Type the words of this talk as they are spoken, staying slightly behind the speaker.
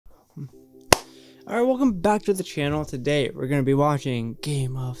Alright, welcome back to the channel. Today we're going to be watching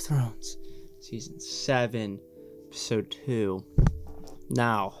Game of Thrones Season 7, Episode 2.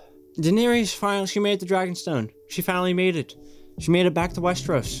 Now, Daenerys finally, she made it to Dragonstone. She finally made it. She made it back to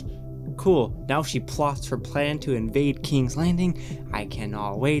Westeros. Cool. Now she plots her plan to invade King's Landing. I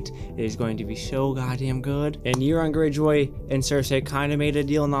cannot wait. It is going to be so goddamn good. And Euron Greyjoy and Cersei kind of made a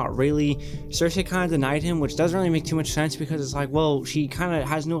deal. Not really. Cersei kind of denied him, which doesn't really make too much sense because it's like, well, she kind of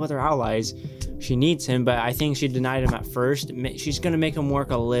has no other allies. She needs him, but I think she denied him at first. She's gonna make him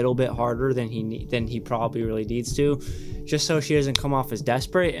work a little bit harder than he probably really needs to, just so she doesn't come off as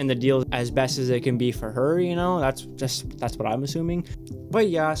desperate and the deal as best as it can be for her. You know, that's what I'm assuming. But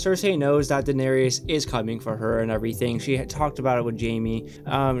yeah, Cersei knows that Daenerys is coming for her and everything. She had talked about it with Jaime.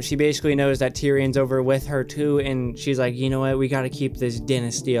 She basically knows that Tyrion's over with her too, and she's like, you know what, we got to keep this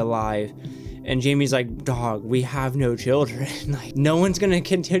dynasty alive. And Jaime's like, dog, we have no children. Like, no one's gonna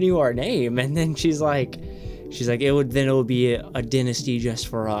continue our name. And then she's like, it would be a dynasty just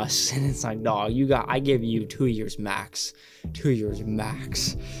for us. And it's like, dog, I give you 2 years max. 2 years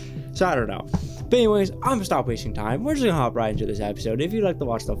max. So I don't know. But anyways, I'm gonna stop wasting time. We're just gonna hop right into this episode. If you'd like to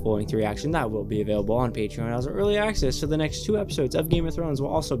watch the full length reaction, that will be available on Patreon as early access to the next 2 episodes of Game of Thrones will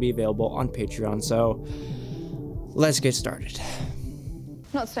also be available on Patreon. So let's get started.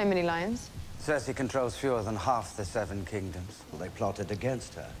 Not so many lions. Cersei controls fewer than half the 7 kingdoms. They plotted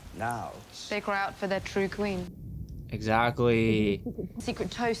against her. Now They cry out for their true queen. Exactly.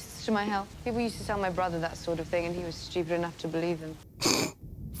 Secret toasts to my health. People used to tell my brother that sort of thing, and he was stupid enough to believe them.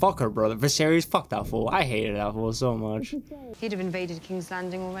 Fuck her, brother. Viserys, fuck that fool. I hated that fool so much. He'd have invaded King's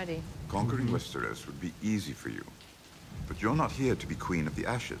Landing already. Conquering Westeros would be easy for you. But you're not here to be Queen of the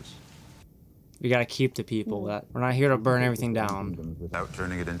Ashes. We gotta keep the people. We're not here to burn everything down. Without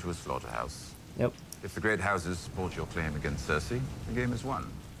turning it into a slaughterhouse. Yep. If the great houses support your claim against Cersei, the game is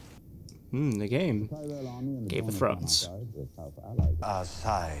won. The game. Game of Thrones. our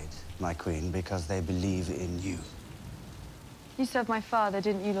side, my queen, because they believe in you. You served my father,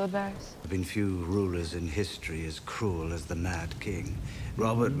 didn't you, Lord Varys? There have been few rulers in history as cruel as the Mad King.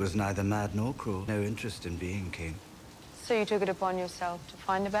 Robert was neither mad nor cruel. No interest in being king. So you took it upon yourself to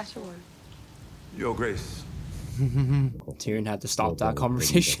find a better one. Your Grace. Tyrion had to stop that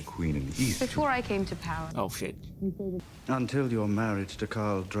conversation. Queen in the East. Before I came to power. Oh shit. Until your marriage to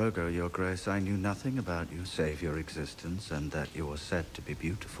Khal Drogo, your grace, I knew nothing about you save your existence and that you were said to be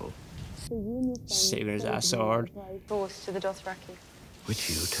beautiful. Saving his ass so hard. Forced to the Dothraki. Which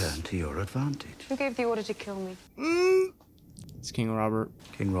you turned to your advantage. Who gave the order to kill me? It's King Robert.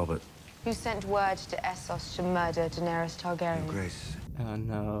 King Robert. Who sent word to Essos to murder Daenerys Targaryen? Your grace. Oh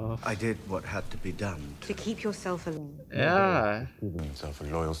no. I did what had to be done. To keep yourself alone. Yeah. Proving himself a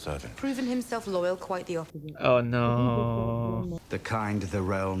loyal servant. Proven himself loyal, quite the opposite. Oh no. The kind the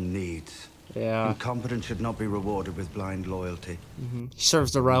realm needs. Yeah. Incompetence should not be rewarded with blind loyalty. He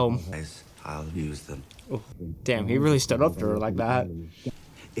serves the realm. Yes, I'll use them. Oh, damn, he really stood up to her like that.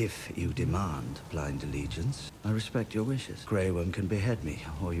 If you demand blind allegiance, I respect your wishes. Grey Worm can behead me,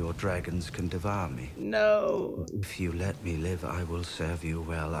 or your dragons can devour me. No. If you let me live, I will serve you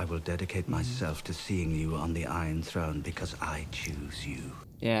well. I will dedicate myself to seeing you on the Iron Throne because I choose you.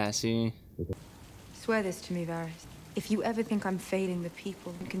 Yeah, see? Swear this to me, Varys. If you ever think I'm failing the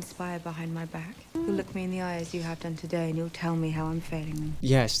people who conspire behind my back, you'll look me in the eye as you have done today, and you'll tell me how I'm failing them.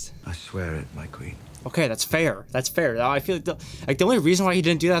 Yes. I swear it, my queen. Okay, that's fair. That's fair. I feel like the only reason why he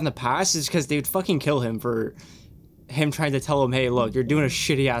didn't do that in the past is because they would fucking kill him for him trying to tell him, hey, look, you're doing a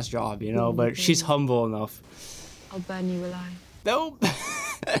shitty ass job, you know? But she's humble enough. I'll burn you alive. Nope.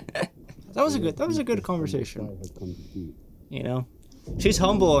 that was a good conversation. You know? She's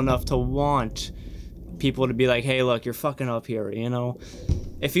humble enough to want people to be like, hey, look, you're fucking up here, you know?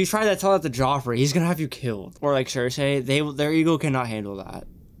 If you try to tell that to Joffrey, he's gonna have you killed. Or like Cersei, their ego cannot handle that.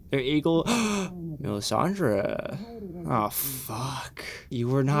 Their ego. Melisandre. Oh, fuck. You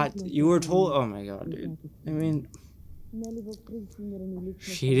were told. Oh my god, dude. I mean,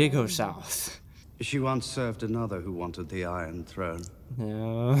 she did go south. She once served another who wanted the Iron Throne.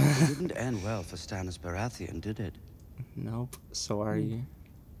 No. It didn't end well for Stannis Baratheon, did it? Nope. So are you.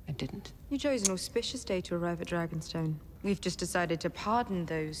 I didn't. You chose an auspicious day to arrive at Dragonstone. We've just decided to pardon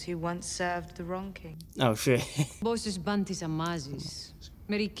those who once served the wrong king. Oh shit. Bosses bantis amazis.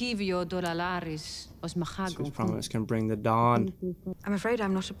 Merikivio dolalaris os Whose mahago. promise can bring the dawn. I'm afraid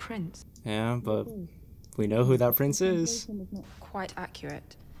I'm not a prince. Yeah, but we know who that prince is. Quite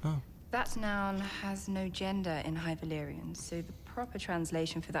accurate. Oh. That noun has no gender in High Valyrian, so the proper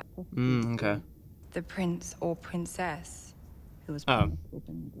translation for that, Okay. the prince or princess who was Oh.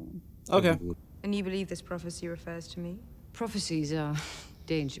 Okay. And you believe this prophecy refers to me? Prophecies are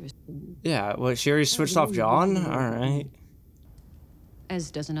dangerous. Yeah, well, she already switched off Jon? Alright.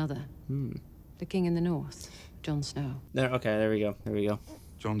 As does another. The king in the north, Jon Snow. There we go. There we go.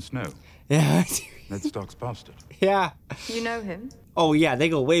 Jon Snow, Yeah. Ned Stark's bastard. Yeah. You know him? Oh, yeah, they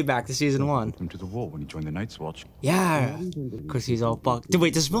go way back to season 1. Him to the war when he joined the Night's Watch. Yeah. Because he's all fucked.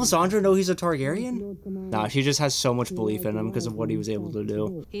 Wait, does Melisandre know he's a Targaryen? Nah, she just has so much belief in him because of what he was able to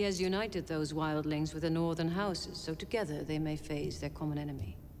do. He has united those wildlings with the northern houses, so together they may face their common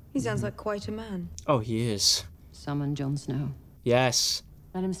enemy. He sounds like quite a man. Oh, he is. Summon Jon Snow. Yes.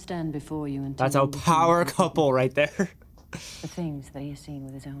 Let him stand before you and That's a power couple right there. the things that he has seen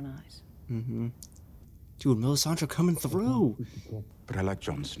with his own eyes. Dude, Melisandre coming through. But I like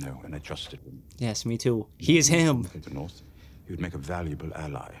Jon Snow, and I trusted him. Yes, me too. He is him. In the north, he would make a valuable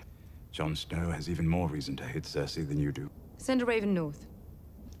ally. Jon Snow has even more reason to hate Cersei than you do. Send a raven north.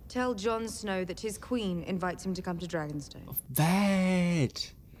 Tell Jon Snow that his queen invites him to come to Dragonstone.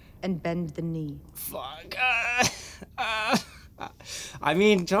 That. And bend the knee. Fuck. I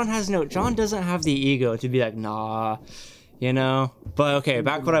mean, Jon doesn't have the ego to be like, nah, you know? But okay,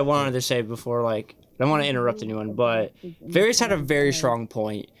 back what I wanted to say before, like, I don't want to interrupt anyone, but Varys had a very strong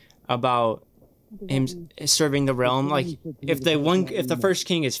point about him serving the realm. Like, if the first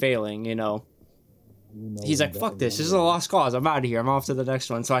king is failing, you know, he's like, fuck this is a lost cause. I'm out of here. I'm off to the next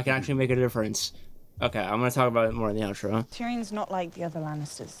one so I can actually make a difference. Okay, I'm going to talk about it more in the outro. Tyrion's not like the other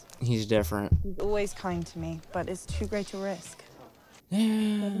Lannisters. He's different. He's always kind to me, but it's too great a risk.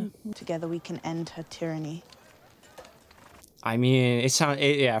 Yeah. Together we can end her tyranny. I mean,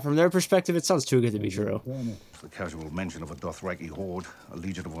 yeah, from their perspective, it sounds too good to be true. The casual mention of a Dothraki horde, a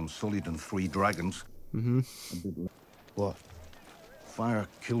legion of Unsullied and 3 dragons. What? Fire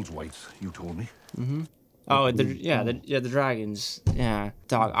kills whites, you told me. Oh, the dragons. Yeah,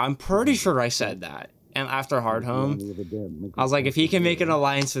 dog. I'm pretty sure I said that. And after Hardhome, I was like, if he can make an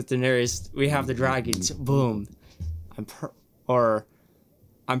alliance with Daenerys, we have the dragons. Boom.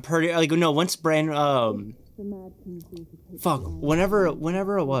 I'm pretty like no. Once Bran fuck. Whenever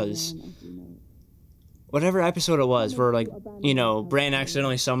it was. Whatever episode it was, where, like, you know, Bran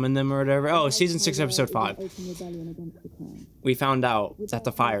accidentally summoned them or whatever. Oh, season 6, episode 5. We found out that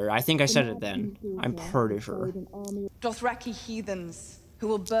the fire. I think I said it then. I'm pretty sure. Dothraki heathens who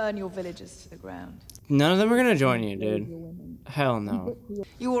will burn your villages to the ground. None of them are gonna join you, dude. Hell no.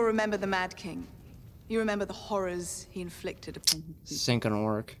 You will remember the Mad King. You remember the horrors he inflicted upon him. This ain't gonna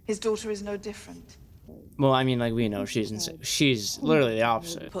work. His daughter is no different. Well, I mean, like, we know she's literally the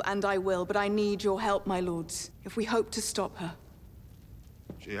opposite. And I will, but I need your help, my lords, if we hope to stop her.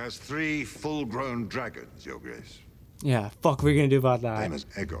 She has 3 full-grown dragons, Your Grace. Yeah, fuck, we're gonna do about that. Same as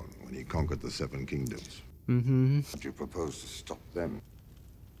Aegon when he conquered the 7 kingdoms. How do you propose to stop them?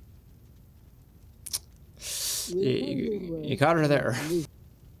 You got her there.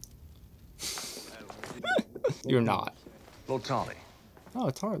 You're not. Lord Tarly. Oh,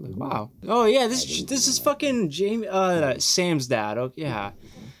 Tarly. Wow. Oh yeah, this is fucking Sam's dad. Oh yeah,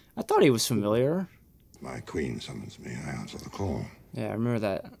 I thought he was familiar. My queen summons me. I answer the call. Yeah, I remember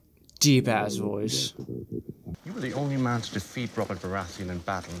that deep ass voice. You were the only man to defeat Robert Baratheon in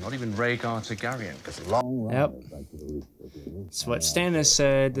battle. Not even Rhaegar Targaryen. Because long. Yep. That's what Stannis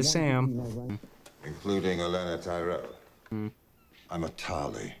said to Sam. Including Olenna Tyrell. I'm a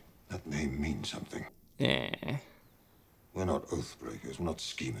Tarly. That name means something. Yeah. We're not oathbreakers, we're not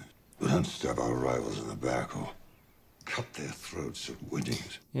schemers. We don't stab our rivals in the back or cut their throats at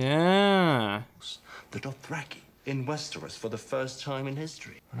weddings. Yeah. The Dothraki in Westeros for the first time in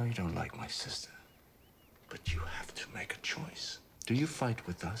history. I know you don't like my sister, but you have to make a choice. Do you fight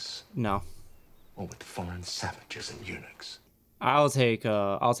with us? No. Or with foreign savages and eunuchs? I'll take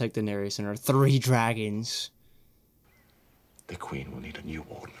Daenerys and her 3 dragons. The Queen will need a new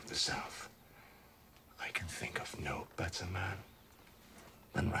Warden of the South. I can think of no better man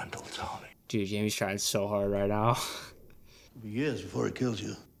than Randall Tarly. Dude, Jamie's trying so hard right now. It'll be years before he kills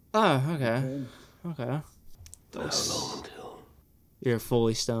you. Oh, okay. Okay. How long until? You're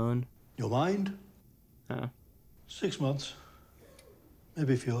fully stoned. Your mind? 6 months.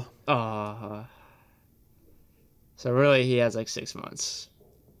 Maybe fewer. So really, he has like 6 months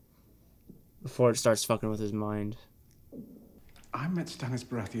before it starts fucking with his mind. I met Stannis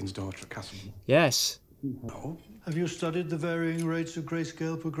Baratheon's daughter at Castle. Yes. No. Have you studied the varying rates of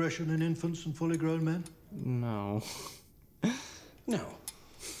grayscale progression in infants and fully grown men? No. No.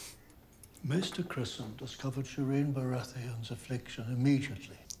 Mr. Crescent discovered Shireen Baratheon's affliction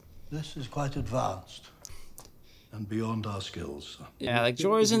immediately. This is quite advanced and beyond our skills. Yeah, like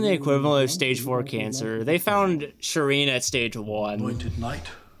Jorah's in the equivalent of stage 4 cancer. They found Shireen at stage 1. Anointed Knight,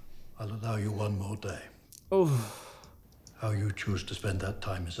 I'll allow you 1 more day. Oh. How you choose to spend that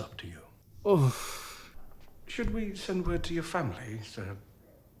time is up to you. Oh. Should we send word to your family, sir?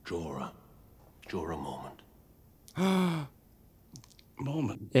 Jorah. Jorah moment.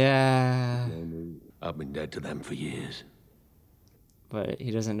 Moment? Yeah. I've been dead to them for years. But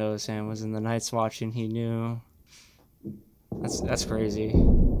he doesn't know Sam was in the Night's Watch and he knew. That's crazy.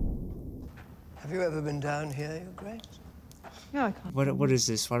 Have you ever been down here, Your Grace? No, I can't. What is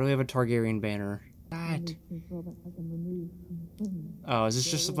this? Why do we have a Targaryen banner? God. Oh, is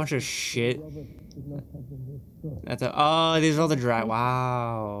this just a bunch of shit? Oh, these are all the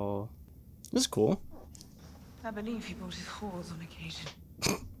wow. This is cool. I believe he brought his horse on occasion.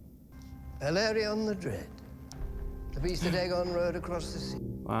 Valerion the Dread. The beast that Aegon rode across the sea.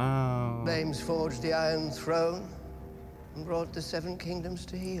 Wow. Flames forged the Iron Throne and brought the Seven Kingdoms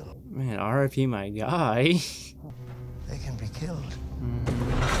to heel. Man, R.I.P. my guy. They can be killed.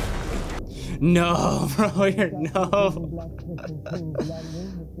 No, bro, no.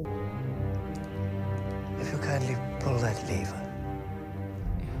 If you kindly pull that lever.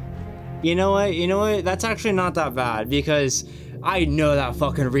 You know what? That's actually not that bad because I know that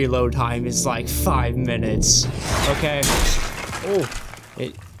fucking reload time is like 5 minutes. Okay. Oh,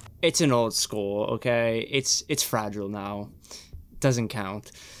 it's an old school. Okay, it's fragile now. Doesn't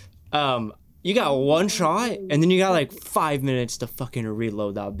count. You got one shot and then you got like 5 minutes to fucking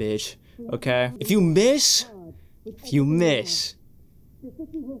reload that bitch. Okay. If you miss,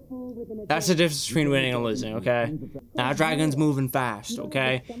 that's the difference between winning and losing, okay? Now, dragon's moving fast,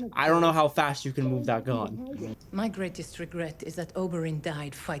 okay? I don't know how fast you can move that gun. My greatest regret is that Oberyn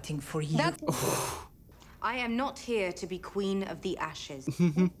died fighting for you. I am not here to be Queen of the Ashes.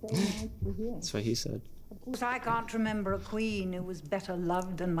 That's what he said. Of course, I can't remember a queen who was better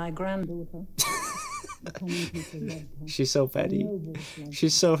loved than my granddaughter. She's so petty.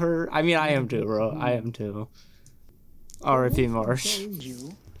 She's so hurt. I mean, I am too, bro. I am too. R.I.P. Marsh.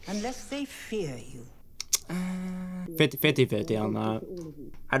 Unless they fear you. 50-50 on that.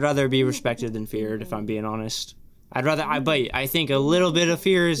 I'd rather be respected than feared, if I'm being honest. But I think a little bit of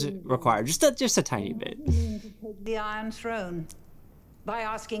fear is required. Just a tiny bit. The Iron Throne. By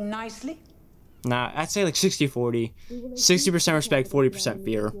asking nicely? Nah, I'd say like 60-40. 60% respect, 40%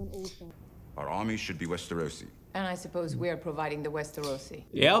 fear. Our army should be Westerosi. And I suppose we are providing the Westerosi.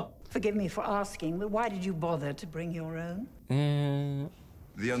 Yep. Forgive me for asking, but why did you bother to bring your own?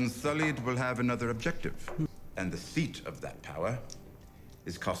 The Unsullied will have another objective. And the seat of that power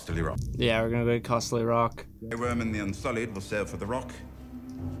is Casterly Rock. Yeah, we're gonna go to Casterly Rock. The Worm and the Unsullied will sail for the rock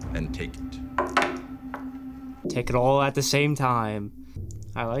and take it. Take it all at the same time.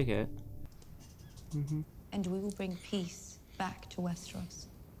 I like it. And we will bring peace back to Westeros.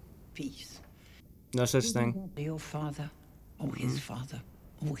 Peace. No such thing. Your father, or his father,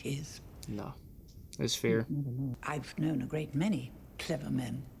 or his. No. There's fear. I've known a great many clever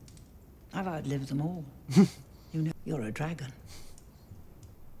men. I've outlived them all. You know, you're a dragon.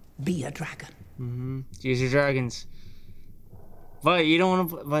 Be a dragon. Use your dragons. But you don't want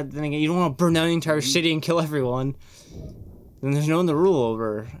to. But then again, you don't want to burn down the entire city and kill everyone. Then there's no one to rule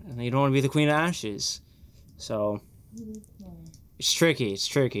over, and you don't want to be the Queen of Ashes. So it's tricky. It's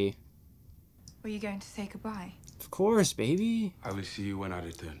tricky. Were you going to say goodbye? Of course, baby. I will see you when I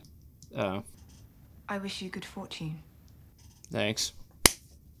return. Oh. I wish you good fortune. Thanks.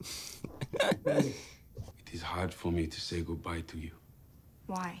 It is hard for me to say goodbye to you.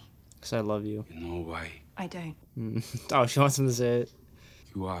 Why? Because I love you. You know why? I don't. Oh, she wants him to say it.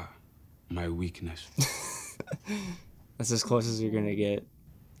 You are my weakness. That's as close as you're gonna get.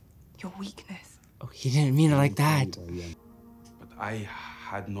 Your weakness? Oh, he didn't mean it like that. But I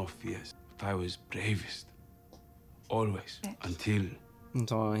had no fears. But I was bravest. Always. Until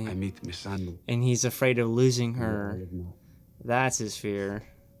I meet Missandei. And he's afraid of losing her. That's his fear.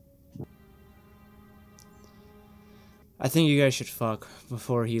 I think you guys should fuck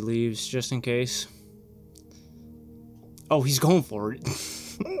before he leaves, just in case. Oh, he's going for it.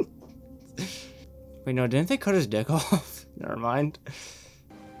 Wait, no, didn't they cut his dick off? Never mind.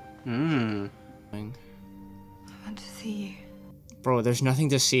 I want to see you. Bro, there's nothing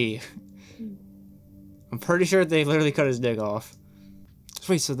to see. I'm pretty sure they literally cut his dick off.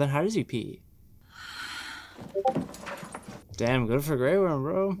 Wait, so then how does he pee? Damn, good for Grey Worm,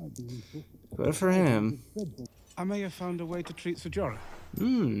 bro. Good for him. I may have found a way to treat Sir Jorah.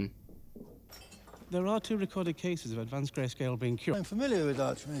 There are 2 recorded cases of advanced grayscale being cured. I'm familiar with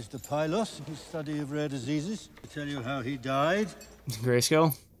Archmaester Pylos and his study of rare diseases. To tell you how he died.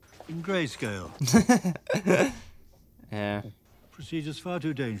 Grayscale? In grayscale. Yeah. Procedure's far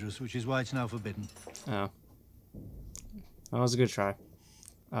too dangerous, which is why it's now forbidden. Oh. That was a good try.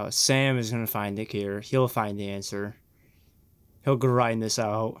 Oh, Sam is gonna find it here. He'll find the answer. He'll grind this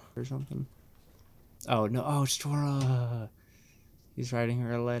out or something. Oh no! Oh, it's Jorah. He's writing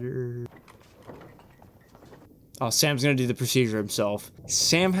her a letter. Oh, Sam's gonna do the procedure himself.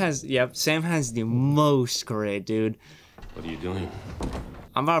 Sam has the most grit, dude. What are you doing?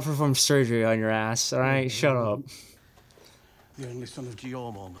 I'm about to perform surgery on your ass. All right, shut up. The only son of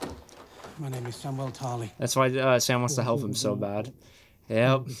Stormborn. My name is Samuel Tarley. That's why Sam wants to help him so bad.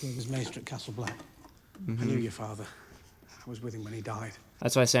 Yep. He was maester at Castle Black. I knew your father. I was with him when he died.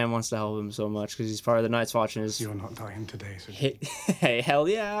 That's why Sam wants to help him so much, because he's part of the Night's Watch and his... You're not dying today, so... Hey, hell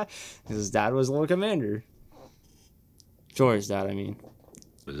yeah! His dad was Lord Commander. Jorah's dad, I mean.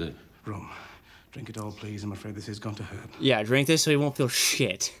 What is it? Rum. Drink it all, please. I'm afraid this is going to hurt. Yeah, drink this so he won't feel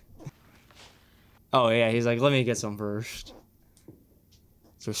shit. Oh, yeah, he's like, let me get some first.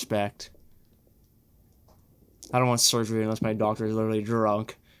 It's respect. I don't want surgery unless my doctor is literally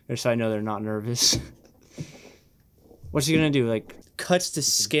drunk. Just so I know they're not nervous. What's he gonna do? Like, cuts the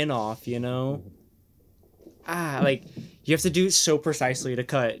skin off, you know? Like, you have to do it so precisely to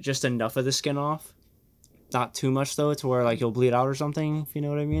cut just enough of the skin off. Not too much, though, to where, like, you'll bleed out or something, if you know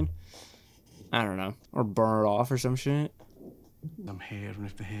what I mean. I don't know. Or burn it off or some shit. I'm here, and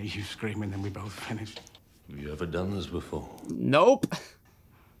if they hear you screaming, then we both finish. Have you ever done this before? Nope.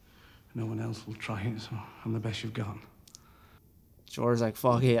 No one else will try it, so I'm the best you've got. Jorah's like,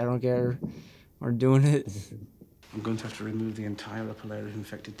 fuck it, I don't care. We're doing it. I'm going to have to remove the entire upper layer of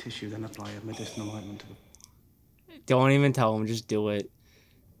infected tissue, then apply a medicinal ointment to the... Don't even tell him, just do it.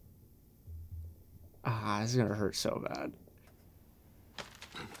 This is gonna hurt so bad.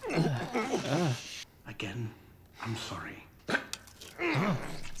 Again, I'm sorry.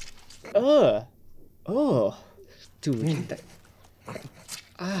 Dude, look at that.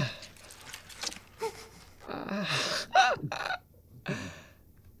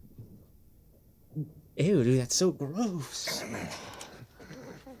 Ew, dude, that's so gross.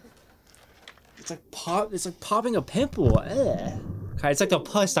 It's like popping a pimple. Ugh. It's like the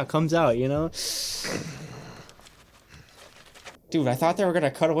pus that comes out, you know? Dude, I thought they were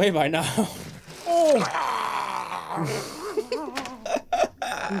gonna cut away by now.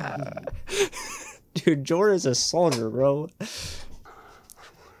 Dude, Jorah's a soldier, bro.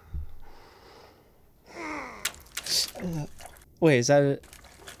 Wait, is that it?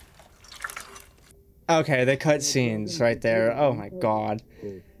 Okay, they cut scenes right there. Oh my god.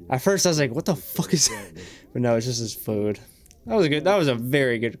 At first I was like, what the fuck is that? But no, it's just his food. That was good. That was a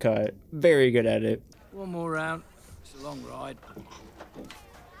very good cut. Very good edit. One more round. It's a long ride.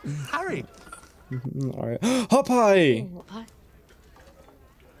 Harry! Alright. Hopeye!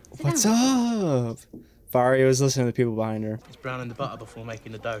 What's up? Varia was listening to the people behind her. It's browning the butter before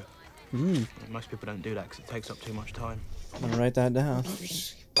making the dough. Most people don't do that because it takes up too much time. I'm gonna write that down.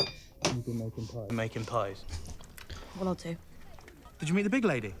 Making pies. One or two. Did you meet the big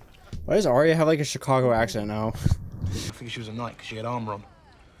lady? Why does Arya have like a Chicago accent now? I think she was a knight because she had armor on.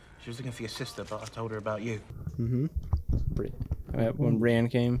 She was looking for your sister, but I told her about you. When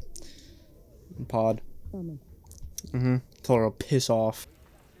Rand came. In pod. Told her to piss off.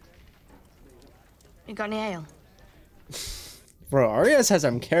 You got any ale? Bro, Arya has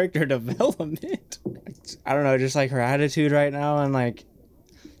some character development. I don't know, just like her attitude right now and like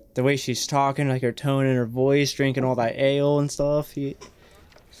the way she's talking, like her tone in her voice, drinking all that ale and stuff.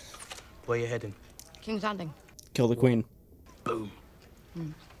 Where you heading? King's Landing. Kill the queen. Boom.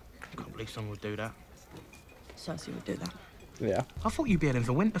 Can't believe someone would do that. Cersei would do that. Yeah. I thought you'd be heading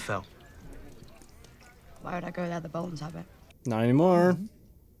for Winterfell. Why would I go there? The Boltons have it. Not anymore.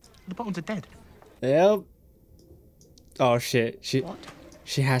 The Boltons are dead. Yep. Oh shit. She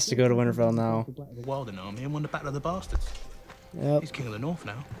has to go to Winterfell now. The Walden army and won the Battle of the Bastards. Yep. He's king of the North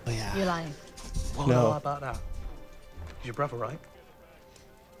now. Oh yeah. You're lying. Well, No. how about that? He's your brother, right?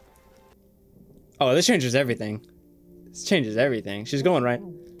 Oh, this changes everything. This changes everything. She's going, right?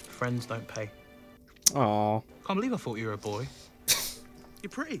 Friends don't pay. Aw. Can't believe I thought you were a boy. You're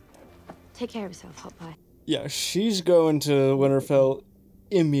pretty. Take care of yourself, Hot Pie. Yeah, she's going to Winterfell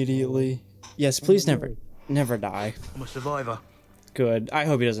immediately. Yes, please never die. I'm a survivor. Good. I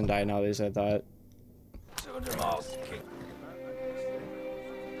hope he doesn't die now that he said that.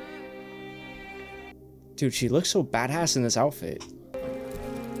 Dude, she looks so badass in this outfit.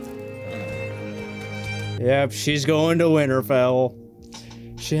 Yep, she's going to Winterfell.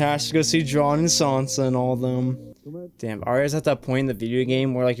 She has to go see Jon and Sansa and all them. Damn, Arya's at that point in the video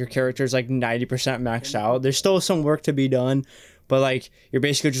game where like your character's like 90% maxed out. There's still some work to be done, but like you're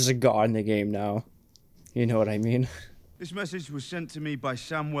basically just a god in the game now. You know what I mean? This message was sent to me by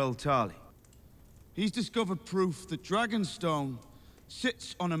Samuel Tarley. He's discovered proof that Dragonstone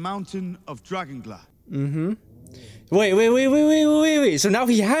sits on a mountain of Dragonglass. Wait. So now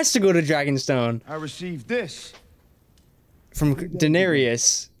he has to go to Dragonstone. I received this. From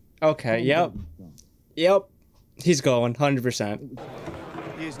Daenerys. Okay, yep. He's going, 100%.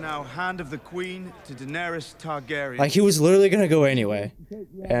 He is now Hand of the Queen to Daenerys Targaryen. Like, he was literally gonna go anyway.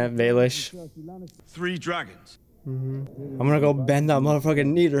 And Baelish. 3 dragons. I'm gonna go bend that motherfucking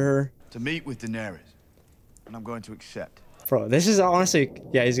knee to her. To meet with Daenerys. And I'm going to accept. Bro, this is honestly...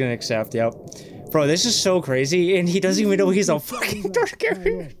 Yeah, he's gonna accept, yep. Bro, this is so crazy, and he doesn't even know he's a fucking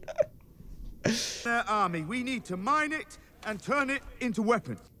Targaryen. Their army, we need to mine it and turn it into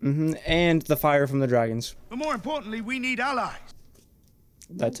weapons. And the fire from the dragons. But more importantly, we need allies.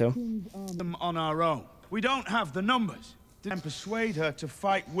 That too. Them on our own. We don't have the numbers. And persuade her to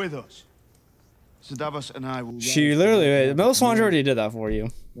fight with us. So Davos and I will... She literally... Melisandre already did that for you.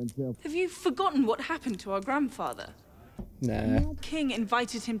 Have you forgotten what happened to our grandfather? Nah. King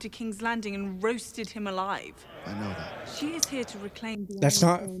invited him to King's Landing and roasted him alive. I know that. She is here to reclaim... That's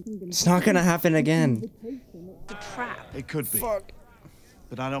not... It's not gonna happen again. The trap. It could be. Fuck.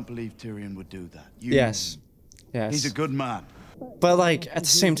 But I don't believe Tyrion would do that. Yes. He's a good man. But, like, at the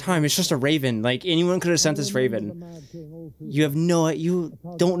same time, it's just a raven. Like, anyone could have sent this raven. You have no... You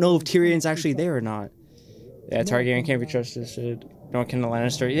don't know if Tyrion's actually there or not. Yeah, Targaryen can't be trusted. Shit. Don't kill the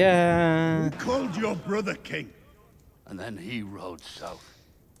Lannister. Yeah. You called your brother king. And then he rode south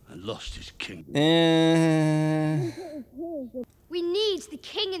and lost his king. We need the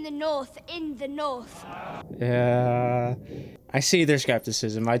king in the north, Yeah. I see their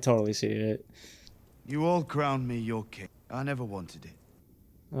skepticism. I totally see it. You all crowned me your king. I never wanted it.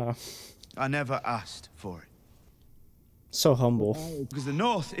 Oh. I never asked for it. So humble. Because the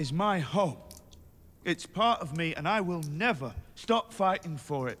north is my home. It's part of me, and I will never stop fighting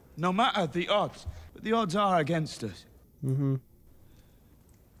for it, no matter the odds. But the odds are against us.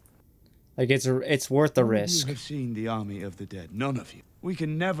 Like, it's worth the risk. You have seen the army of the dead. None of you. We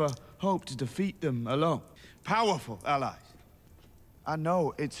can never hope to defeat them alone. Powerful allies. I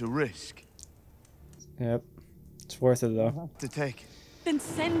know it's a risk. Yep. It's worth it, though. To take it. Then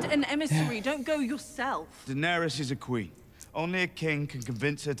send an emissary. Don't go yourself. Daenerys is a queen. Only a king can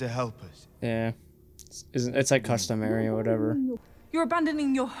convince her to help us. Yeah. It's like customary or whatever. You're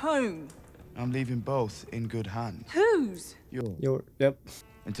abandoning your home. I'm leaving both in good hands. Whose? Yep.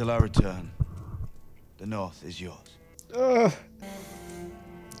 Until I return, the north is yours.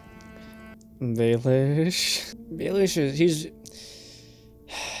 Baelish.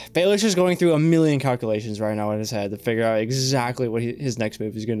 Baelish is going through a million calculations right now in his head to figure out exactly what his next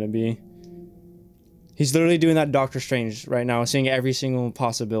move is going to be. He's literally doing that Doctor Strange right now, seeing every single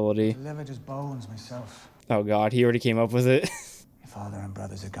possibility. Delivered his bones myself. Oh god, he already came up with it. Your father and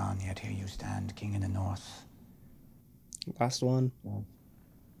brothers are gone, yet here you stand, king in the north. Last one.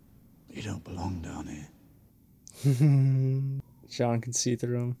 You don't belong down here. John can see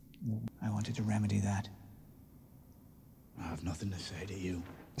through him. I wanted to remedy that. I have nothing to say to you.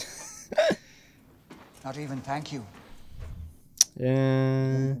 Not even thank you.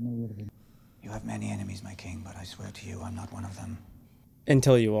 Yeah. You have many enemies, my king, but I swear to you, I'm not one of them.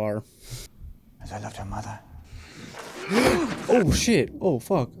 Until you are. As I loved her mother. Oh shit. Oh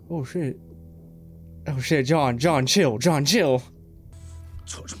fuck. Oh shit. Oh shit, John, chill. John, chill.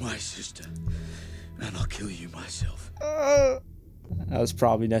 Touch my sister, and I'll kill you myself. That was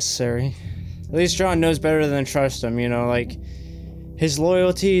probably necessary. At least John knows better than trust him, you know, like, his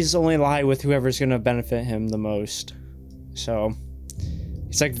loyalties only lie with whoever's gonna benefit him the most. So,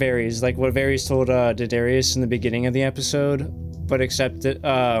 it's like Varys, like what Varys told Daenerys in the beginning of the episode, but except that,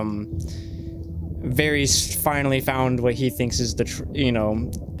 Varys finally found what he thinks is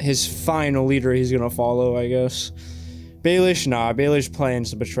his final leader he's gonna follow, I guess. Baelish, nah. Baelish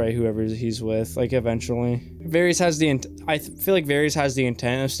plans to betray whoever he's with, like, eventually. Varys has the I feel like Varys has the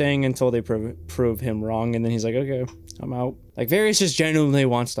intent of staying until they prove him wrong, and then he's like, okay, I'm out. Like, Varys just genuinely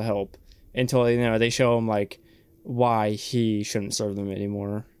wants to help until, they show him, like, why he shouldn't serve them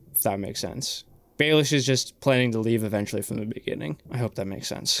anymore, if that makes sense. Baelish is just planning to leave eventually from the beginning. I hope that makes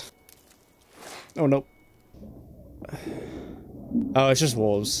sense. Oh, nope. Oh, it's just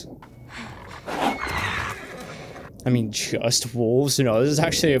wolves. I mean, just wolves? No, this is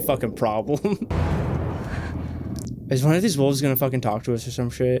actually a fucking problem. Is one of these wolves gonna fucking talk to us or some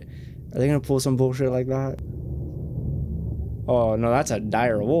shit? Are they gonna pull some bullshit like that? Oh, no, that's a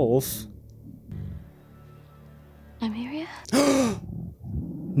dire wolf. Nymeria?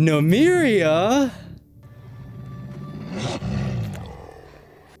 Nymeria?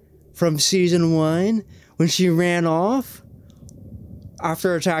 From season 1, when she ran off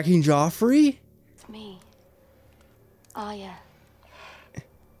after attacking Joffrey? It's me. Arya.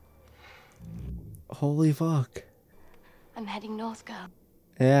 Oh Holy fuck. I'm heading north, girl.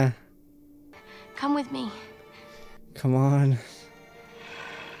 Yeah. Come with me. Come on.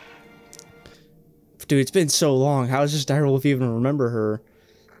 Dude, it's been so long. How does this direwolf even remember her?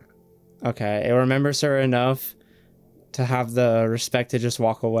 Okay, it remembers her enough to have the respect to just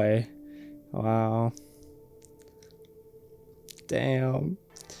walk away. Wow. Damn.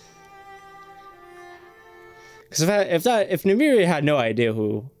 Because if Nymeria had no idea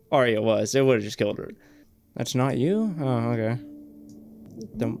who Arya was, it would have just killed her. That's not you? Oh, okay.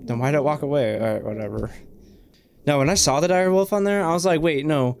 Then why'd it walk away? Alright, whatever. No, when I saw the direwolf on there, I was like, wait,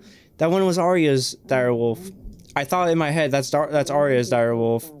 no. That one was Arya's direwolf. I thought in my head, that's Arya's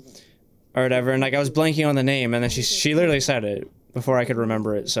direwolf. Or whatever, and like I was blanking on the name, and then she literally said it before I could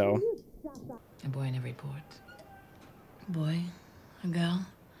remember it, so. A boy in every port. A boy, a girl.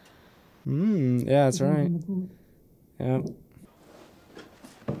 Yeah, that's right. Yeah.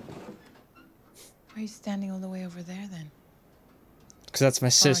 Why are you standing all the way over there then? Because that's my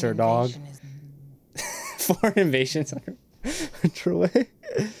sister, dog. Foreign invasion's under way.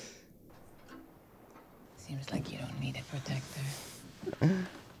 Seems like you don't need a protector.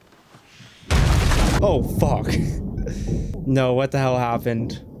 Oh, fuck. No, what the hell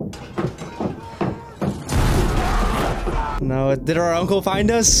happened? No, did our uncle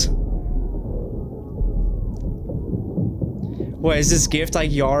find us? What, is this gift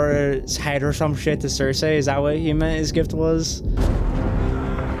like Yara's head or some shit to Cersei? Is that what he meant his gift was?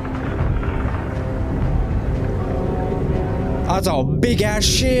 That's a big ass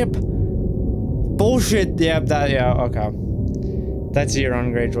ship! Bullshit, yep, yeah, okay. That's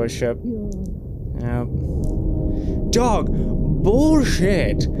Euron Greyjoy's ship. Yep. Dog,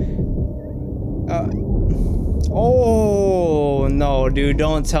 bullshit. Oh no, dude!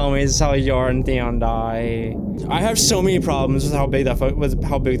 Don't tell me this is how Yara and Theon die. I have so many problems with how big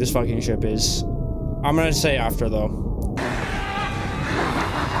this fucking ship is. I'm gonna say after though.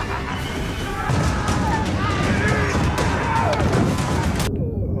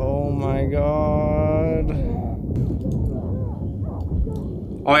 Oh my god.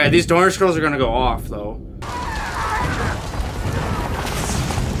 Oh yeah, these Dornish scrolls are gonna go off though.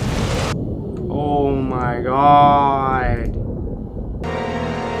 Oh my god.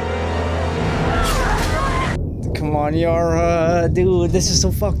 Come on, Yara. Dude, this is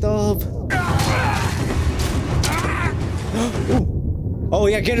so fucked up. Oh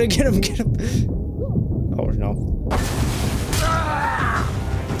yeah, get him. Oh no.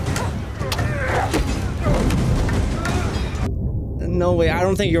 No way, I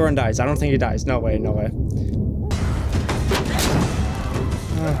don't think Euron dies. I don't think he dies. No way. No!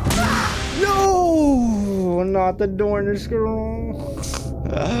 Not the Dornish girl.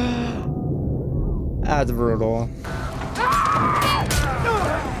 That's brutal.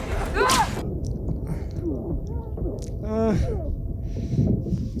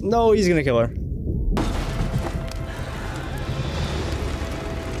 No, he's gonna kill her.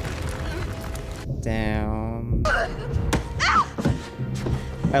 Damn.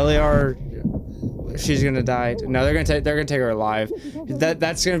 Eliar, she's gonna die. No, they're gonna take her alive.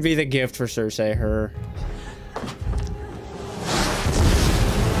 That's gonna be the gift for Cersei. Her.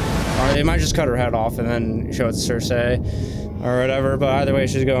 Or they might just cut her head off and then show it to Cersei, or whatever. But either way,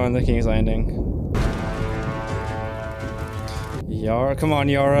 she's going to King's Landing. Yara, come on,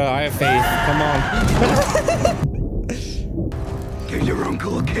 Yara. I have faith. Come on. Give your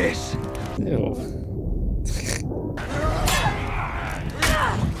uncle a kiss. Ew.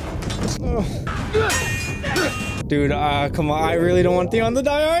 Dude, come on. I really don't want Theon to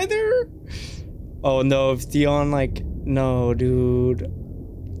die either. Oh no, if Theon, like, no, dude.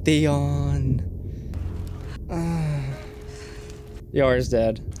 Theon. Yara's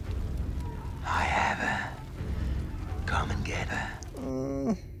dead. I have her. Come and get her.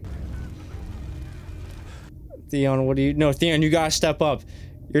 Theon, what do you... No, Theon, you gotta step up.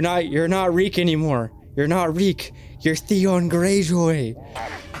 You're not Reek anymore. You're not Reek. You're Theon Greyjoy.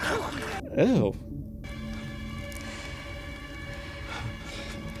 Oh.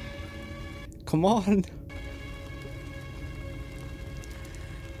 Come on.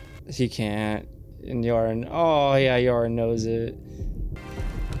 He can't. And Yara... Oh, yeah, Yara knows it.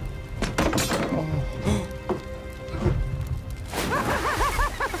 Oh.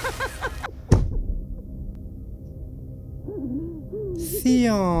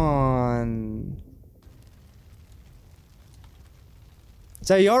 Theon. Is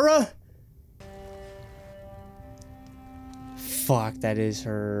that Yara? Fuck, that is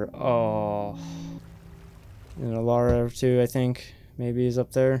her. Oh. And Alara too, I think. Maybe is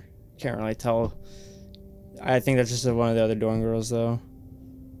up there. Can't really tell. I think that's just one of the other Dorne girls though.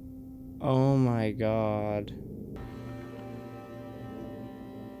 Oh my god.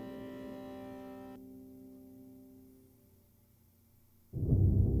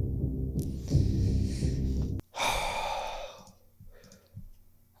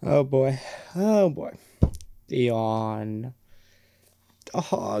 Oh boy. Oh boy. Theon.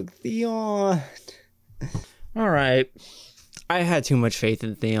 Dog, Theon. Alright. I had too much faith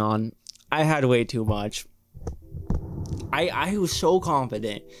in Theon. I had way too much. I was so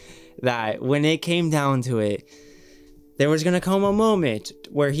confident that when it came down to it, there was going to come a moment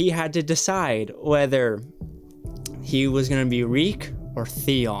where he had to decide whether he was going to be Reek or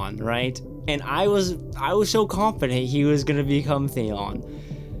Theon, right? And I was so confident he was going to become Theon.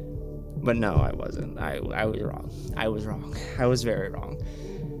 But no, I wasn't. I was wrong. I was wrong. I was very wrong.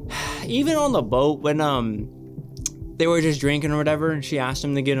 Even on the boat when they were just drinking or whatever, and she asked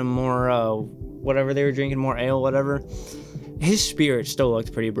him to get him more whatever they were drinking, more ale, whatever. His spirit still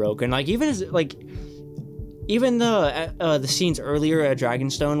looked pretty broken. Like even the scenes earlier at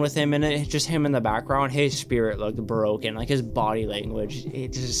Dragonstone with him in it, just him in the background, his spirit looked broken. Like his body language,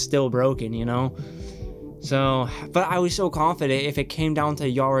 it's just still broken, you know. So, but I was so confident if it came down to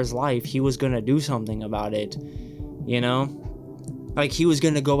Yara's life, he was gonna do something about it, you know. Like he was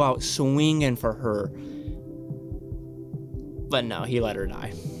gonna go out swinging for her. But no, he let her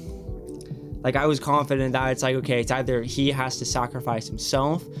die. Like, I was confident that it's like, okay, it's either he has to sacrifice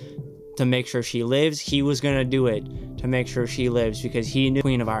himself to make sure she lives. He was going to do it to make sure she lives because he knew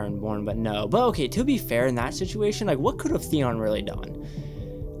Queen of Ironborn, but no. But okay, to be fair, in that situation, like, what could have Theon really done?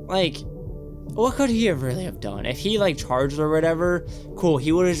 Like, what could he have really have done? If he, like, charged or whatever, cool,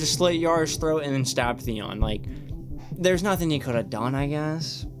 he would have just slit Yara's throat and then stabbed Theon. Like, there's nothing he could have done, I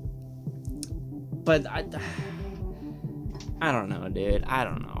guess. But I don't know, dude. I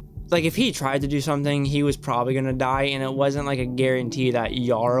don't know. Like, if he tried to do something, he was probably going to die, and it wasn't, like, a guarantee that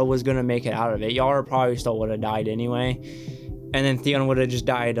Yara was going to make it out of it. Yara probably still would have died anyway, and then Theon would have just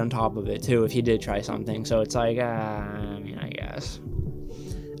died on top of it, too, if he did try something. So it's like, I mean, I guess.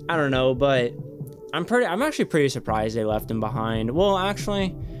 I don't know, but I'm actually pretty surprised they left him behind. Well,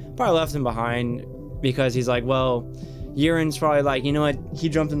 actually, probably left him behind because he's like, well, Euron's probably like, you know what, he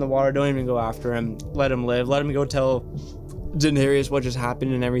jumped in the water, don't even go after him, let him live, let him go tell Daenerys what just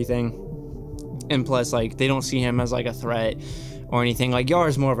happened and everything. And plus, like, they don't see him as like a threat or anything. Like,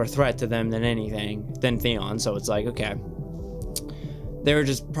 Yara's more of a threat to them than anything, than Theon. So it's like, okay, they were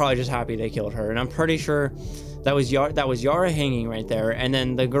just probably just happy they killed her. And I'm pretty sure that was Yara hanging right there. And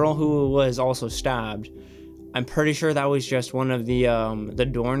then the girl who was also stabbed, I'm pretty sure that was just one of the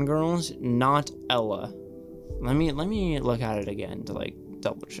Dorne girls, not Ella. Let me look at it again to like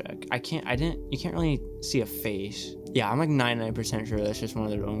double check. You can't really see a face. Yeah, I'm like 99% sure that's just one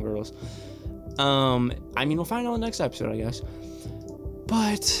of the Dorne girls. I mean, we'll find out in the next episode, I guess.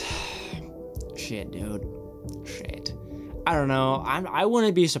 But shit, dude. Shit. I don't know. I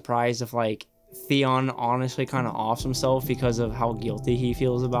wouldn't be surprised if like Theon honestly kind of offs himself because of how guilty he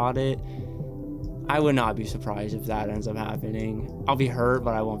feels about it. I would not be surprised if that ends up happening. I'll be hurt,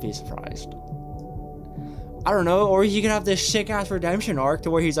 but I won't be surprised. I don't know, or he could have this sick-ass redemption arc to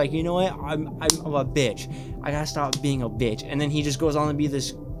where he's like, you know what, I'm a bitch. I gotta stop being a bitch. And then he just goes on to be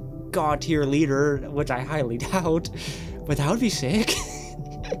this god-tier leader, which I highly doubt. But that would be sick.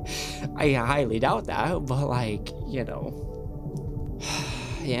 I highly doubt that, but like, you know.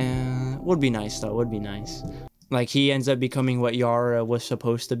 Yeah, would be nice though, would be nice. Like, he ends up becoming what Yara was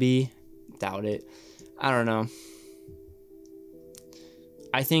supposed to be. Doubt it. I don't know.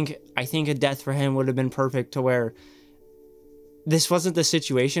 I think a death for him would have been perfect to where this wasn't the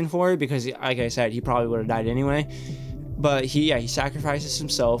situation for it because, like I said, he probably would have died anyway. But he sacrifices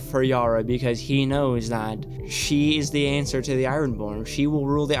himself for Yara because he knows that she is the answer to the Ironborn. She will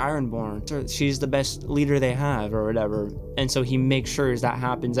rule the Ironborn. She's the best leader they have or whatever. And so he makes sure that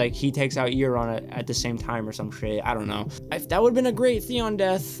happens. Like, he takes out Euron at the same time or some shit. I don't know. That would have been a great Theon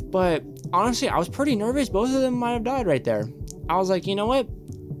death. But honestly, I was pretty nervous. Both of them might have died right there. I was like, you know what?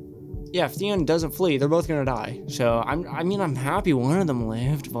 Yeah, if Theon doesn't flee, they're both gonna die. So I mean, I'm happy one of them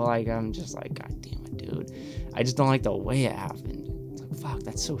lived, but like, I'm just like, god damn it, dude. I just don't like the way it happened. It's like, fuck,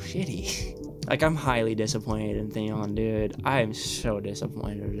 that's so shitty. Like, I'm highly disappointed in Theon, dude. I am so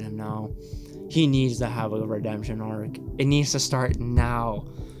disappointed in him now. He needs to have a redemption arc. It needs to start now.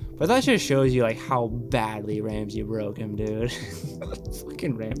 But that just shows you like how badly Ramsay broke him, dude.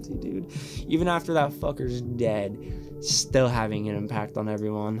 Fucking Ramsay, dude. Even after that fucker's dead, still having an impact on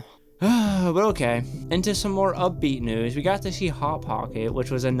everyone. But okay, into some more upbeat news. We got to see Hot Pocket,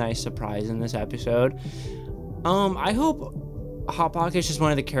 which was a nice surprise in this episode. I hope Hot Pocket's just one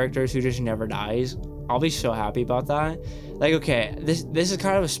of the characters who just never dies. I'll be so happy about that. Like, okay, this is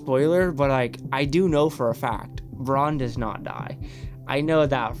kind of a spoiler, but like, I do know for a fact Bronn does not die. I know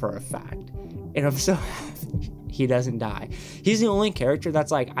that for a fact, and I'm so happy he doesn't die. He's the only character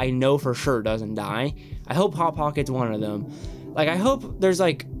that's like, I know for sure doesn't die. I hope Hot Pocket's one of them. Like, I hope there's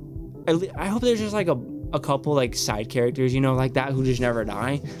like, I hope there's just like a couple like side characters, you know, like that who just never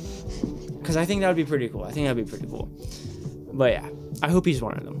die. Because I think that would be pretty cool. I think that'd be pretty cool. But yeah, I hope he's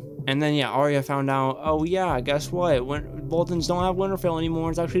one of them. And then yeah, Arya found out, oh yeah, guess what? Boltons don't have Winterfell anymore.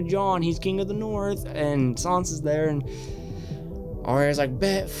 It's actually Jon. He's king of the North. And Sansa's there, and Arya's like,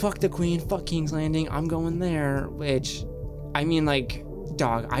 bet, fuck the queen, fuck King's Landing, I'm going there. Which, I mean, like,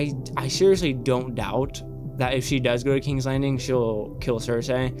 dog, I seriously don't doubt that if she does go to King's Landing, she'll kill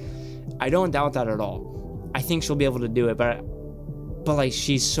Cersei. I don't doubt that at all. I think she'll be able to do it, but like,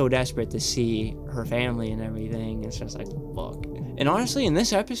 she's so desperate to see her family and everything. It's just like, fuck. And honestly, in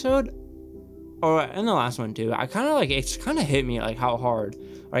this episode, or in the last one too, I kind of like, it's kind of hit me like how hard,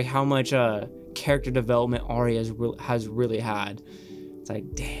 like how much character development Arya has really had. It's like,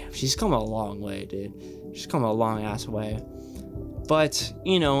 damn, she's come a long way, dude. She's come a long ass way. But,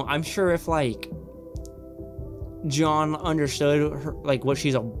 you know, I'm sure if like Jon understood her, like what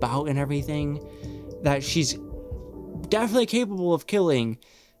she's about and everything, that she's definitely capable of killing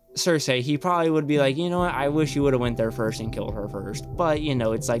Cersei, he probably would be like, you know what, I wish you would have went there first and killed her first. But, you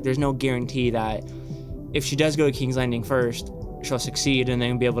know, it's like, there's no guarantee that if she does go to King's Landing first, she'll succeed and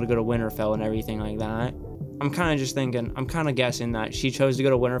then be able to go to Winterfell and everything like that. I'm kind of just thinking, I'm kind of guessing that she chose to go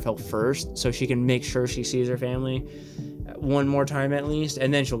to Winterfell first so she can make sure she sees her family one more time at least,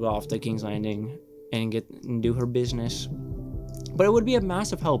 and then she'll go off to King's Landing and do her business. But it would be a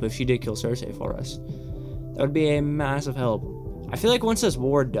massive help if she did kill Cersei for us. That would be a massive help. I feel like once this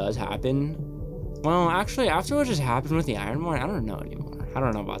war does happen, well, actually, after what just happened with the Ironborn, I don't know anymore. I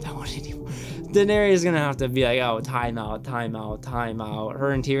don't know about that one anymore. Daenerys is gonna have to be like, oh, time out.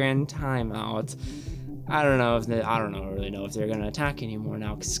 Her and Tyrion, time out. I don't really know if they're gonna attack anymore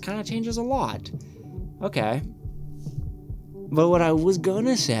now, because it kind of changes a lot. Okay. But what I was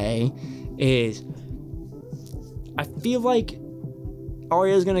gonna say is, I feel like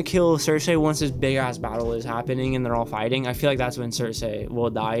Arya's gonna kill Cersei once this big ass battle is happening and they're all fighting. I feel like that's when Cersei will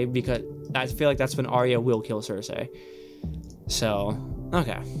die, because I feel like that's when Arya will kill Cersei. So,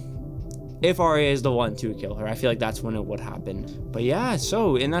 okay. If Arya is the one to kill her, I feel like that's when it would happen. But yeah,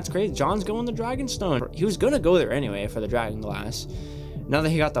 so, and that's crazy. Jon's going to Dragonstone. He was gonna go there anyway for the Dragon Glass. Now that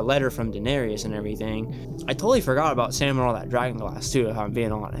he got the letter from Daenerys and everything, I totally forgot about Sam and all that Dragon Glass too, if I'm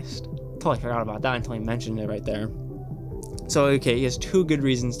being honest. Totally forgot about that until he mentioned it right there. So, okay, he has 2 good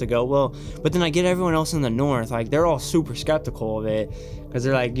reasons to go. Well, but then I get everyone else in the north, like, they're all super skeptical of it. Because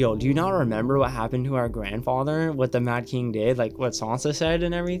they're like, yo, do you not remember what happened to our grandfather? What the Mad King did? Like, what Sansa said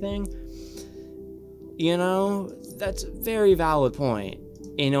and everything? You know, that's a very valid point.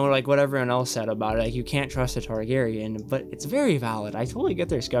 You know, like what everyone else said about it. Like, you can't trust a Targaryen, but it's very valid. I totally get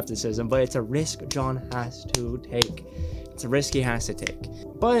their skepticism, but it's a risk Jon has to take. It's a risk he has to take.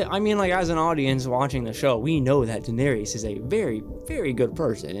 But, I mean, like, as an audience watching the show, we know that Daenerys is a very, very good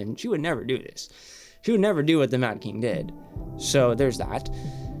person, and she would never do this. She would never do what the Mad King did. So, there's that.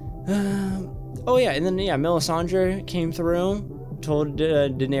 Oh, yeah, and then, yeah, Melisandre came through, told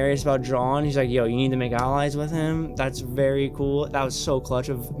Daenerys about Jon. He's like, yo, you need to make allies with him. That's very cool. That was so clutch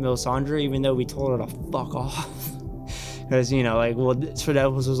of Melisandre, even though we told her to fuck off. Because, you know, like, well, Sir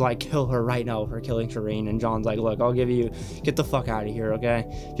Devils was like, kill her right now for killing Shireen. And Jon's like, look, I'll give you, get the fuck out of here, okay?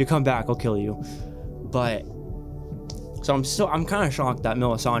 If you come back, I'll kill you. But, so I'm kind of shocked that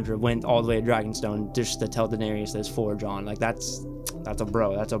Melisandre went all the way to Dragonstone just to tell Daenerys this for Jon. Like, that's a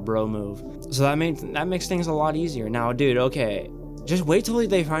bro move. So that makes things a lot easier. Now, dude, okay, just wait till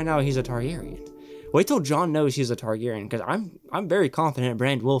they find out he's a Targaryen. Wait till Jon knows he's a Targaryen, because I'm very confident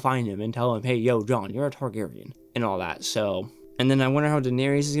Bran will find him and tell him, hey, yo, Jon, you're a Targaryen, and all that. So, and then I wonder how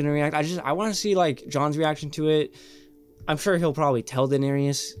Daenerys is gonna react. I want to see like Jon's reaction to it. I'm sure he'll probably tell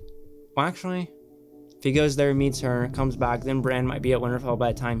Daenerys. Well, actually, if he goes there, meets her, comes back, then Bran might be at Winterfell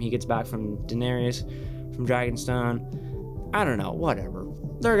by the time he gets back from Daenerys, from Dragonstone. I don't know, whatever.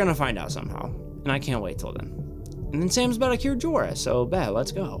 They're gonna find out somehow, and I can't wait till then. And then Sam's about to cure Jorah, so bet,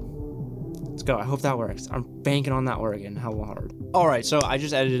 let's go. Let's go. I hope that works. I'm banking on that working hella hard. Alright, so I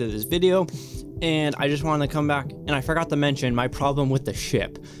just edited this video, and I just wanted to come back, and I forgot to mention my problem with the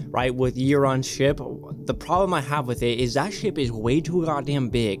ship, right? With Euron's ship, the problem I have with it is that ship is way too goddamn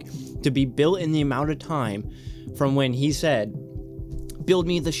big to be built in the amount of time from when he said, build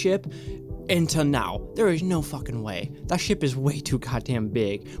me the ship, until now. There is no fucking way. That ship is way too goddamn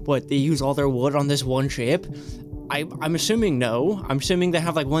big. What, they use all their wood on this one ship? I'm assuming no. I'm assuming they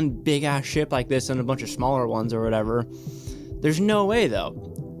have like one big ass ship like this and a bunch of smaller ones or whatever. There's no way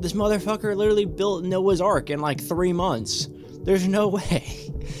though. This motherfucker literally built Noah's Ark in like 3 months. There's no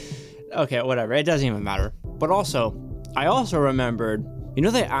way. Okay, whatever. It doesn't even matter. But also, I also remembered, you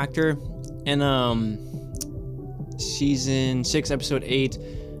know that actor in season 6, episode 8.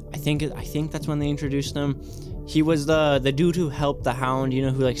 I think that's when they introduced him. He was the dude who helped the Hound, you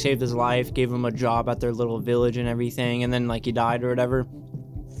know, who like saved his life, gave him a job at their little village and everything, and then like he died or whatever.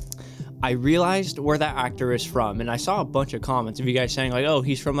 I realized where that actor is from, and I saw a bunch of comments of you guys saying like, oh,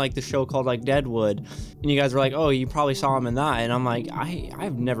 he's from like the show called like Deadwood, and you guys were like, oh, you probably saw him in that, and I'm like,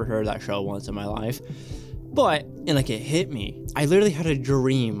 I've never heard of that show once in my life. But, and like, it hit me. I literally had a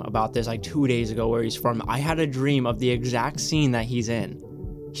dream about this like 2 days ago where he's from. I had a dream of the exact scene that he's in.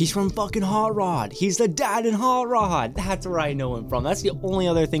 He's from fucking Hot Rod. He's the dad in Hot Rod. That's where I know him from. That's the only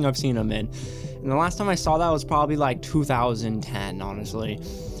other thing I've seen him in. And the last time I saw that was probably like 2010, honestly.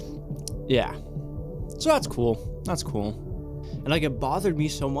 Yeah. So that's cool. That's cool. And like, it bothered me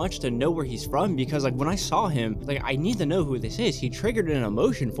so much to know where he's from because like when I saw him, like, I need to know who this is. He triggered an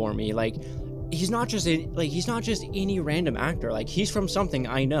emotion for me. Like, he's not just any random actor. Like, he's from something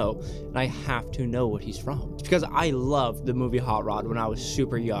I know, and I have to know what he's from. It's because I loved the movie Hot Rod when I was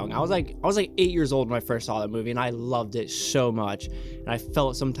super young. I was like 8 years old when I first saw that movie, and I loved it so much. And I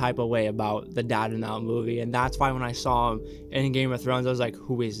felt some type of way about the dad in that movie, and that's why when I saw him in Game of Thrones, I was like,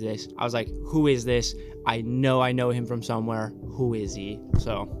 who is this? I was like, who is this? I know him from somewhere. Who is he?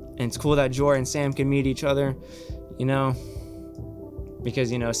 So, and it's cool that Jorah and Sam can meet each other, you know.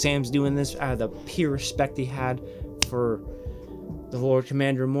 Because, you know, Sam's doing this out of the pure respect he had for the Lord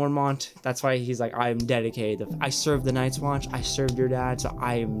Commander Mormont. That's why he's like, I'm dedicated. I served the Night's Watch. I served your dad. So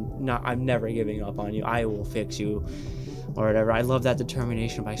I'm never giving up on you. I will fix you or whatever. I love that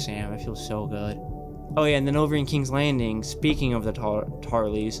determination by Sam. It feels so good. Oh yeah, and then over in King's Landing, speaking of the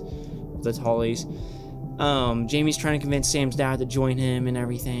Tarleys, Jaime's trying to convince Sam's dad to join him and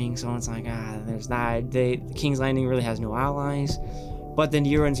everything. So it's like, there's that. King's Landing really has no allies. But then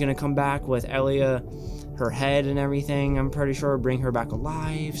Euron's gonna come back with Elia, her head and everything. I'm pretty sure bring her back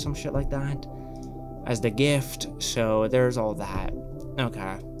alive, some shit like that, as the gift. So there's all that.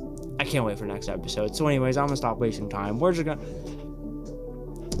 Okay, I can't wait for next episode. So anyways, I'm gonna stop wasting time. We're just gonna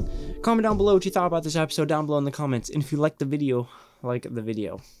comment down below what you thought about this episode down below in the comments. And if you liked the video, like the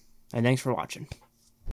video. And thanks for watching.